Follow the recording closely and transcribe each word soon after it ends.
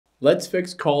Let's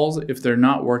fix calls if they're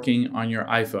not working on your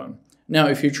iPhone. Now,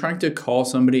 if you're trying to call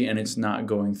somebody and it's not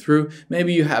going through,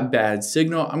 maybe you have bad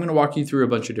signal, I'm gonna walk you through a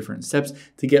bunch of different steps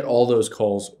to get all those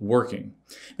calls working.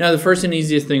 Now, the first and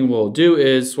easiest thing we'll do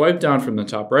is swipe down from the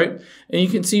top right, and you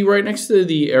can see right next to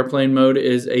the airplane mode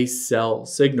is a cell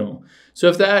signal. So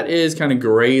if that is kind of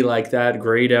gray like that,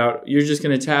 grayed out, you're just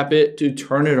gonna tap it to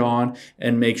turn it on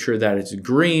and make sure that it's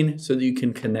green so that you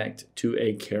can connect to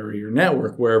a carrier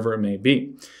network, wherever it may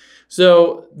be.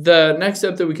 So the next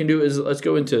step that we can do is let's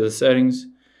go into the settings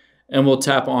and we'll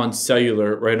tap on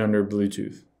cellular right under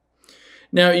Bluetooth.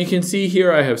 Now you can see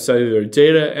here I have cellular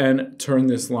data and turn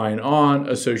this line on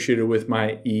associated with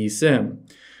my eSIM.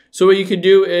 So what you could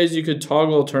do is you could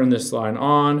turn this line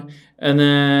on, and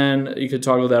then you could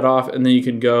toggle that off, and then you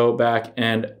can go back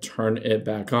and turn it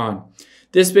back on.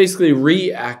 This basically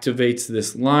reactivates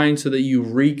this line so that you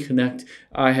reconnect.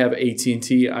 I have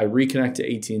AT&T, I reconnect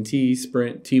to AT&T,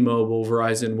 Sprint, T-Mobile,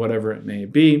 Verizon, whatever it may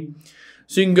be.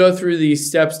 So you can go through these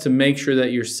steps to make sure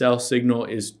that your cell signal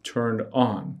is turned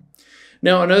on.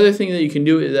 Now, another thing that you can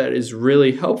do that is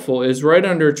really helpful is right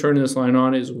under turning this line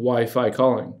on is Wi-Fi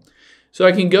calling. So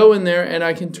I can go in there and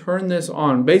I can turn this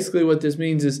on. Basically what this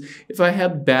means is if I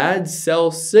have bad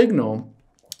cell signal,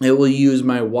 it will use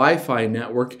my Wi-Fi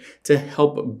network to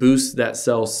help boost that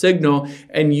cell signal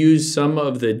and use some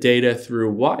of the data through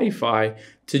Wi-Fi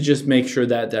to just make sure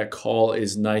that that call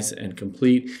is nice and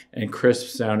complete and crisp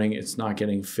sounding. It's not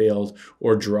getting failed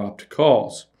or dropped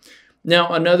calls.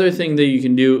 Now, another thing that you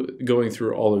can do going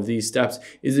through all of these steps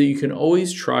is that you can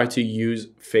always try to use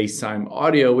FaceTime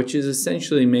audio, which is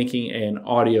essentially making an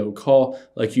audio call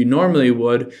like you normally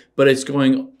would, but it's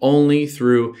going only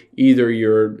through either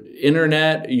your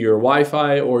internet, your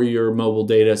Wi-Fi, or your mobile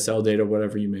data, cell data,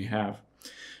 whatever you may have.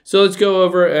 So let's go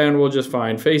over and we'll just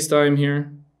find FaceTime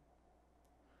here.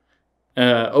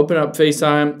 Open up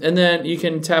FaceTime, and then you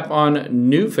can tap on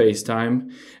New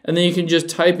FaceTime, and then you can just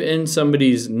type in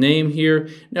somebody's name here.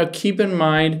 Now keep in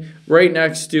mind, right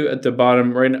next to, at the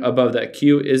bottom, right above that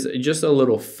Q is just a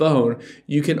little phone.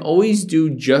 You can always do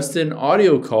just an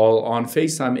audio call on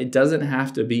FaceTime. It doesn't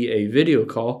have to be a video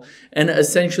call, and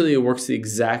essentially it works the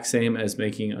exact same as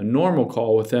making a normal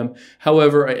call with them.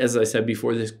 However, as I said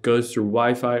before, this goes through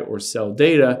Wi-Fi or cell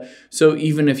data, so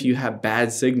even if you have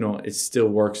bad signal, it still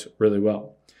works really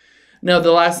well. Now,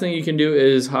 the last thing you can do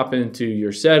is hop into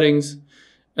your settings,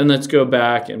 and let's go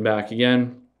back and back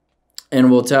again,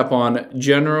 and we'll tap on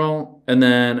General, and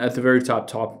then at the very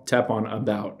top, tap on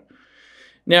About.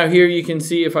 Now here you can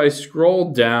see if I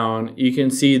scroll down, you can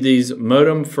see these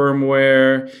modem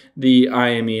firmware, the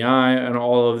IMEI, and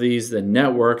all of these, the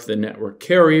network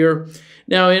carrier.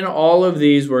 Now in all of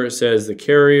these where it says the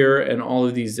carrier and all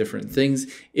of these different things,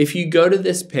 if you go to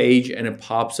this page and it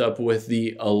pops up with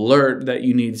the alert that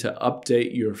you need to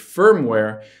update your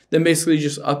firmware, then basically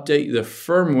just update the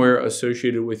firmware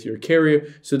associated with your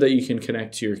carrier so that you can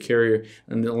connect to your carrier.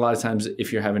 And a lot of times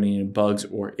if you're having any bugs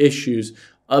or issues,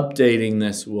 updating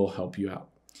this will help you out.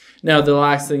 Now, the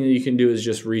last thing that you can do is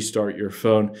just restart your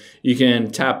phone. You can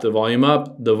tap the volume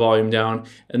up, the volume down,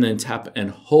 and then tap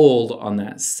and hold on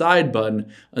that side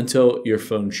button until your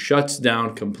phone shuts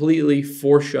down completely,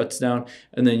 force shuts down,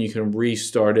 and then you can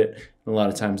restart it. And a lot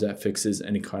of times that fixes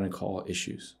any kind of call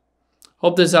issues.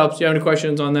 Hope this helps. If you have any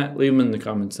questions on that, leave them in the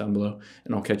comments down below,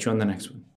 and I'll catch you on the next one.